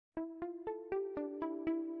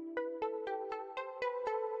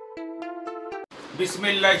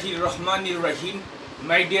Bismillahirrahmanirrahim.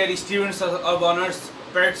 My dear students of Honors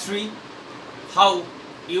Poetry, how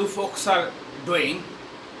you folks are doing?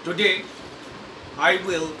 Today I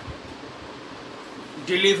will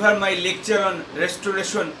deliver my lecture on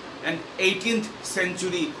restoration and 18th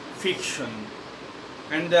century fiction,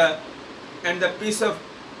 and the piece of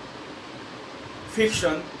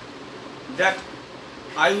fiction that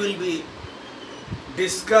I will be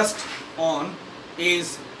discussed on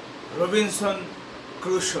is Robinson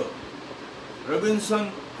Crusoe.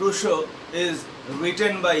 Robinson Crusoe is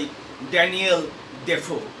written by Daniel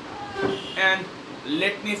Defoe, and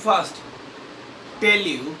let me first tell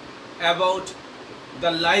you about the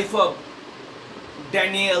life of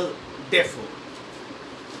Daniel Defoe.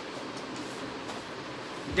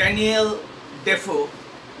 Daniel Defoe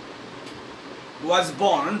was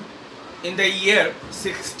born in the year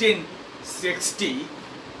 1660.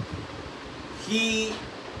 He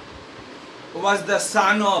was the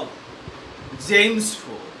son of James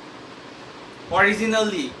Defoe.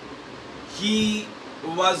 Originally, he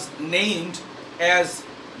was named as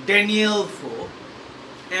Daniel Defoe,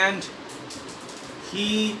 and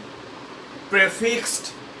he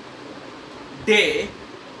prefixed day.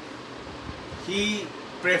 He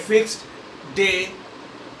prefixed day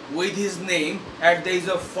with his name at the age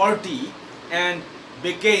of 40 and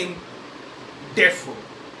became Defoe.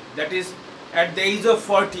 That is, at the age of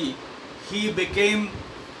 40, he became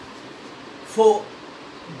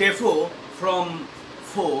Defoe from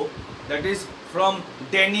Foe. That is, from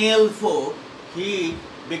Daniel Defoe, he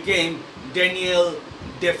became Daniel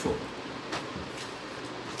Defoe.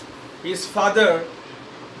 His father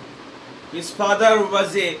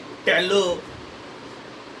was a tallow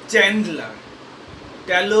chandler.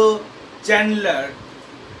 Tallow chandler,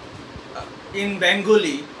 in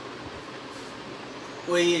Bengali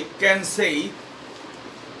we can say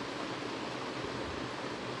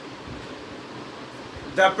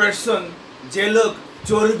the person যে লোক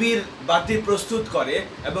চর্বির বাতি প্রস্তুত করে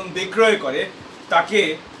এবং বিক্রয় করে তাকে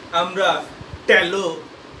আমরা tallow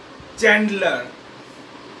chandler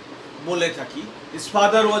বলে থাকি. His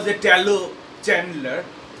father was a tallow chandler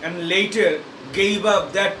and later gave up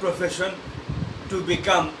that profession to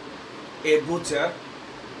become a butcher,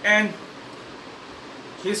 and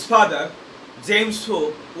his father James Defoe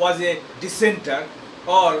was a dissenter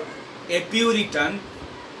or a Puritan,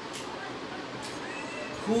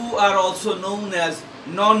 who are also known as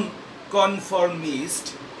non-conformist,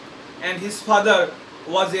 and his father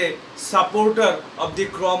was a supporter of the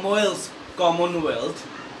Cromwell's Commonwealth,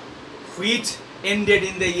 which ended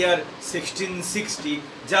in the year 1660,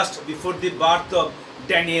 just before the birth of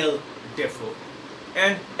Daniel Defoe.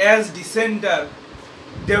 And as dissenter,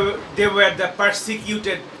 they were the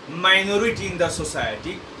persecuted minority in the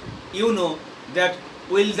society. You know that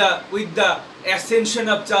with the ascension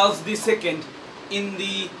of Charles II in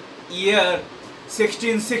the year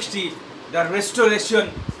 1660, the Restoration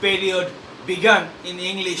period began in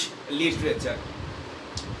English literature.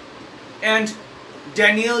 And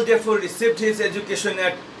Daniel Defoe received his education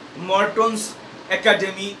at Morton's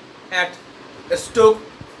Academy at Stoke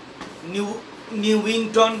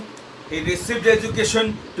Newington. He received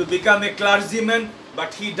education to become a clergyman,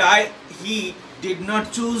 but he did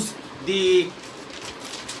not choose the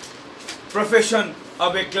profession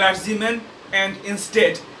of a clergyman and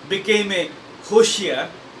instead became a hosier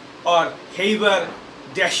or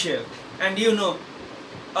haberdasher. And you know,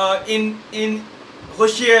 in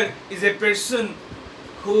hosier is a person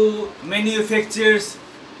who manufactures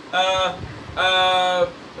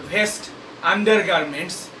vest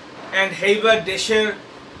undergarments, and haberdasher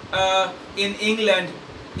in England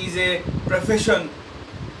is a profession,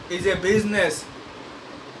 is a business,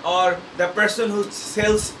 or the person who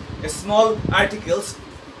sells small articles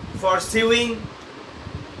for sewing,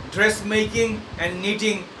 dressmaking and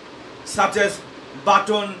knitting, such as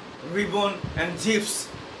button, ribbon and zips,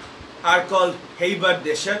 are called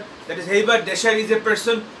haberdasher. That is, haberdasher is a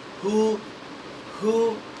person who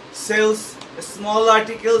sells small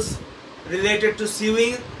articles related to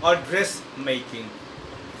sewing or dressmaking.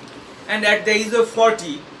 And at the age of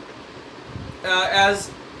 40,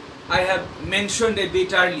 as I have mentioned a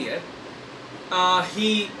bit earlier,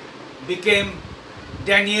 he became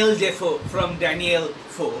Daniel Defoe from Daniel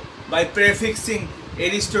Defoe by prefixing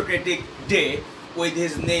aristocratic day with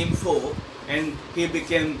his name Foe, and he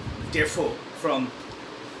became Defoe from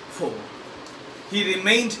Foe. He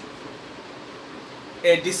remained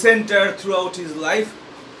a dissenter throughout his life,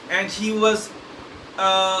 and he was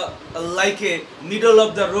like a middle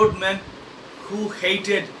of the road man who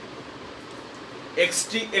hated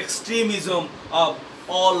extremism of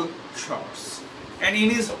all sorts. and in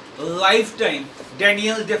his lifetime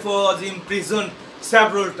Daniel Defoe was imprisoned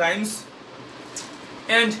several times,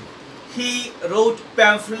 and he wrote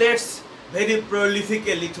pamphlets very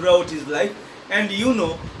prolifically throughout his life. And you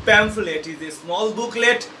know, pamphlet is a small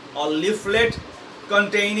booklet or leaflet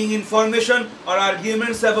containing information or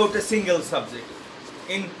arguments about a single subject.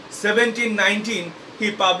 In 1719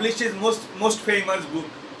 he published his most famous book,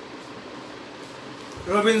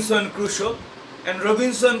 Robinson Crusoe, and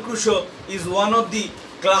Robinson Crusoe is one of the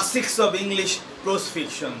classics of English prose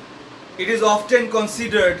fiction. It is often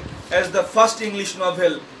considered as the first English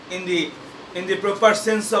novel in the proper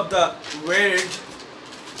sense of the word.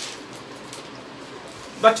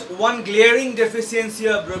 But one glaring deficiency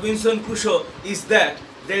of Robinson Crusoe is that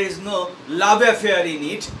there is no love affair in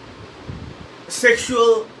it.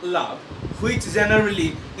 Sexual love, which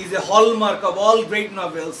generally is a hallmark of all great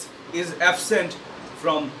novels, is absent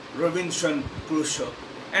from Robinson Crusoe.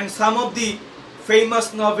 And some of the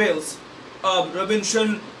famous novels of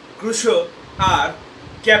Robinson Crusoe are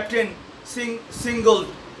Captain Singleton,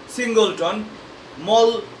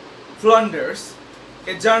 Moll Flanders,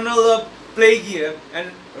 A Journal of Plagiarism,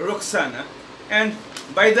 and Roxana. And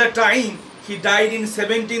by the time he died in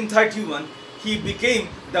 1731, he became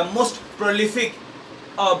the most prolific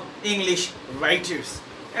of English writers.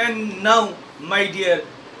 And now, my dear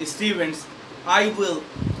students, I will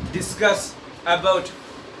discuss about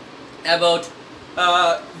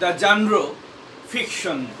the genre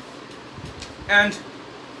fiction. And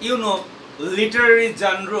you know, literary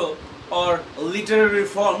genre or literary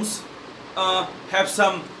forms have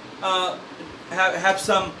some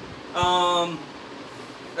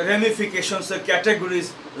ramifications or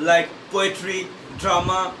categories like poetry,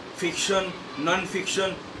 drama, fiction,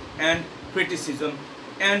 non-fiction, and criticism.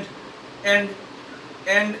 And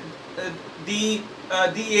the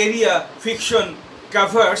area fiction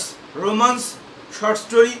covers romance, short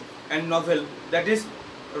story, and novel. That is,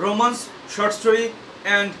 romance, short story,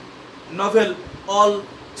 and novel, all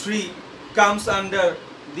three comes under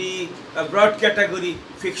the broad category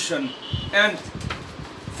fiction. And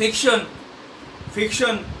fiction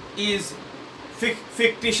is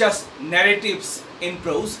fictitious narratives in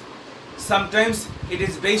prose. Sometimes it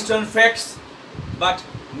is based on facts but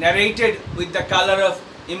narrated with the color of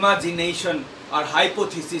imagination or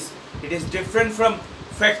hypothesis. It is different from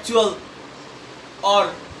factual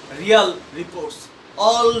or real reports.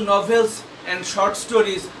 All novels and short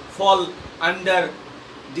stories fall under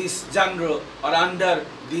this genre or under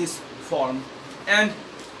this form. And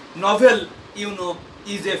novel, you know,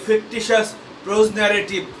 is a fictitious prose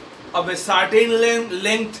narrative of a certain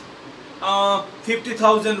length,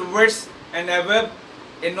 50,000 words and above.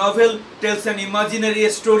 A novel tells an imaginary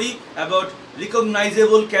story about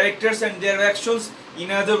recognizable characters and their actions.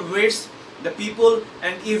 In other words, the people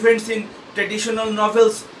and events in traditional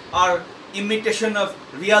novels are imitation of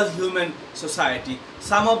real human society.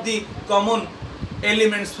 Some of the common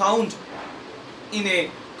elements found in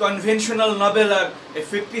a conventional novel are a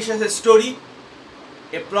fictitious story,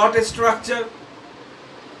 a plot structure,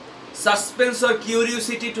 suspense or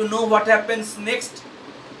curiosity to know what happens next,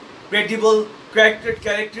 credible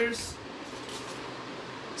characters,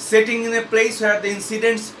 setting in a place where the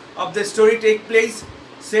incidents of the story take place,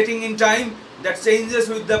 setting in time that changes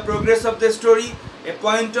with the progress of the story, a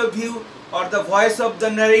point of view or the voice of the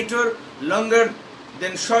narrator, longer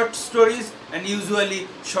than short stories and usually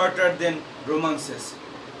shorter than romances.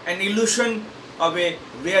 An illusion of a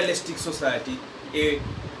realistic society, a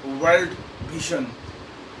world vision.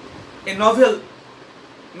 A novel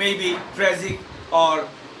may be tragic or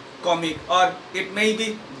comic, or it may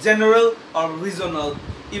be general or regional,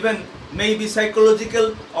 even may be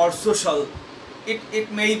psychological or social.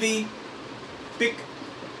 It may be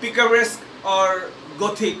picaresque or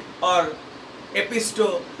gothic or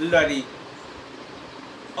epistolary,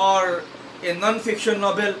 or a non-fiction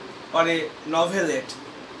novel or a novelette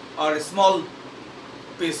or a small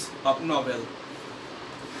piece of novel.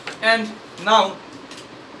 And now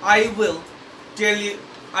I will tell you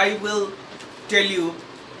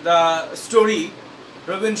the story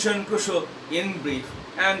Robinson Crusoe in brief,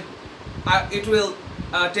 and it will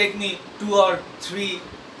take me 2 or 3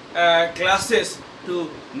 classes to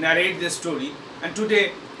narrate the story, and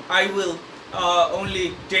today I will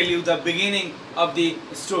only tell you the beginning of the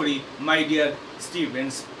story, my dear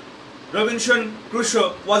students. Robinson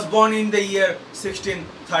Crusoe was born in the year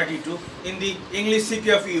 1632 in the English city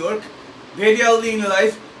of York. Very early in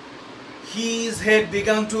life, his head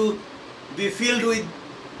began to be filled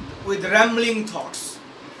with rambling thoughts.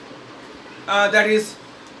 That is,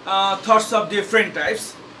 thoughts of different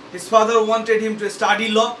types. His father wanted him to study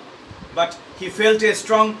law, but he felt a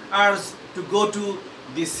strong urge to go to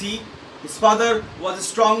the sea. His father was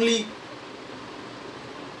strongly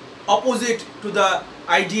opposite to the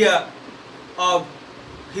idea of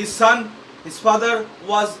his son. His father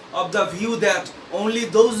was of the view that only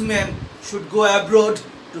those men should go abroad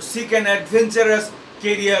to seek an adventurous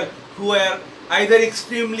career who were either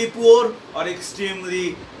extremely poor or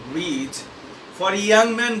extremely rich. For a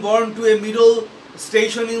young man born to a middle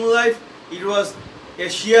station in life, it was a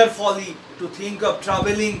sheer folly to think of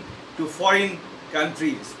traveling to foreign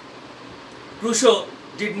countries. Crusoe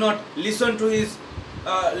did not listen to his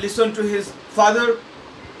father,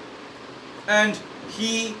 and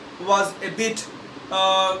he was a bit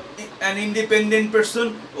an independent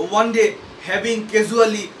person. One day, having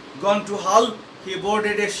casually gone to Hull, he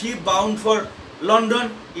boarded a ship bound for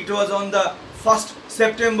London. It was on the 1st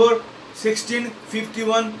September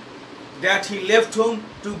 1651 that he left home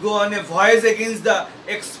to go on a voyage against the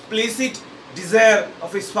explicit desire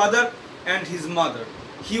of his father and his mother.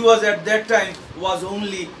 He was at that time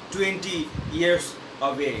only 20 years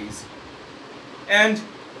of age. And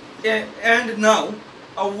now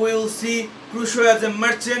we will see Crusoe as a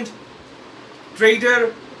merchant,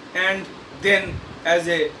 trader, and then as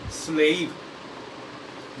a slave.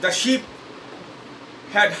 The ship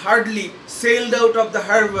had hardly sailed out of the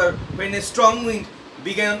harbor when a strong wind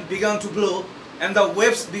began to blow, and the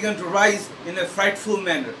waves began to rise in a frightful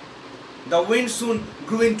manner. The wind soon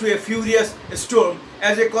grew into a furious storm,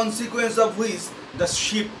 as a consequence of which the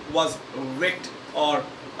ship was wrecked or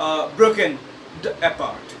broken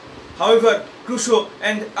apart. However, Crusoe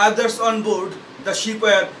and others on board the ship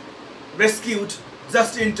were rescued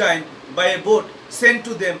just in time by a boat sent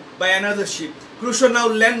to them by another ship. Crusoe now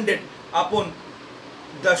landed upon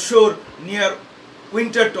the shore near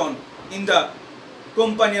Winterton in the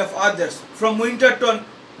company of others. From Winterton,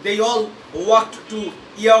 they all walked to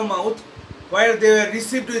Yarmouth, where they were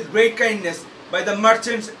received with great kindness by the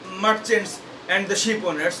merchants and the ship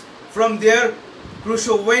owners. From there,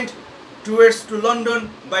 Crusoe went towards to London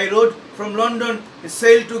by road. From London, he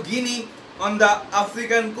sailed to Guinea on the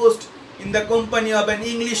African coast in the company of an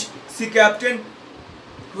English sea captain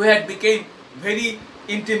who had become very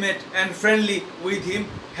intimate and friendly with him.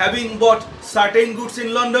 Having bought certain goods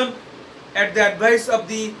in London, at the advice of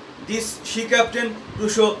this sea captain,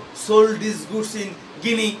 Crusoe sold these goods in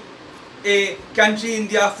Guinea, a country in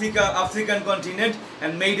the African continent,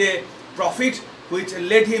 and made a profit, which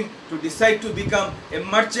led him to decide to become a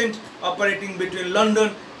merchant operating between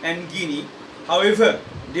London and Guinea. However,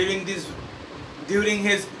 during his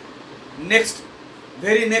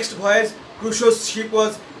very next voyage, Crusoe's ship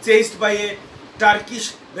was chased by a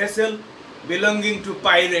Turkish vessel belonging to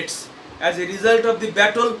pirates. As a result of the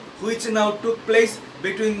battle which now took place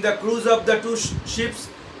between the crews of the two ships,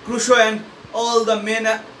 Crusoe and all the men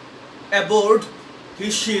aboard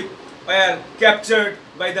his ship were captured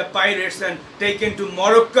by the pirates and taken to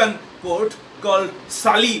Moroccan port called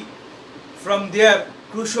Salih. From there,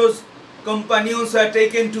 Crusoe's companions were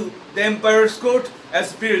taken to the emperor's court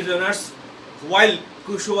as prisoners, while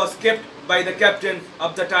Crusoe was kept by the captain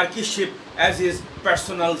of the Turkish ship as his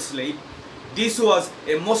personal slave. This was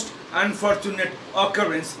a most unfortunate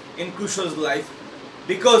occurrence in Crusoe's life,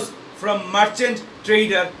 because from merchant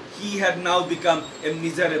trader he had now become a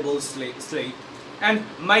miserable slave. And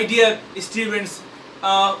my dear students,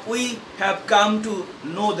 we have come to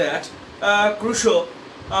know that Crusoe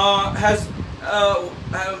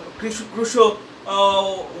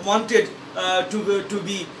wanted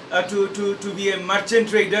to be a merchant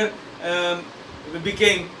trader,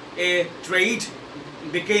 became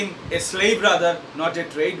a slave rather, not a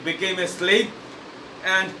trade, became a slave,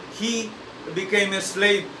 and he became a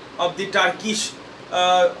slave of the Turkish,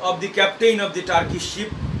 of the captain of the Turkish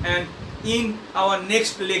ship. And in our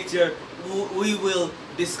next lecture, we will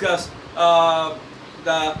discuss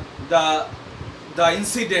the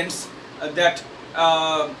incidents that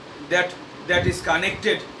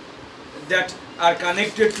are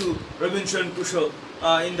connected to Robinson Crusoe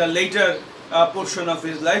in the later portion of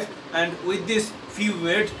his life. And with this few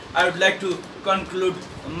words, I would like to conclude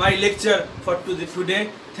my lecture for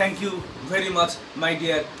today. Thank you very much, my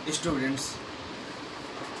dear students.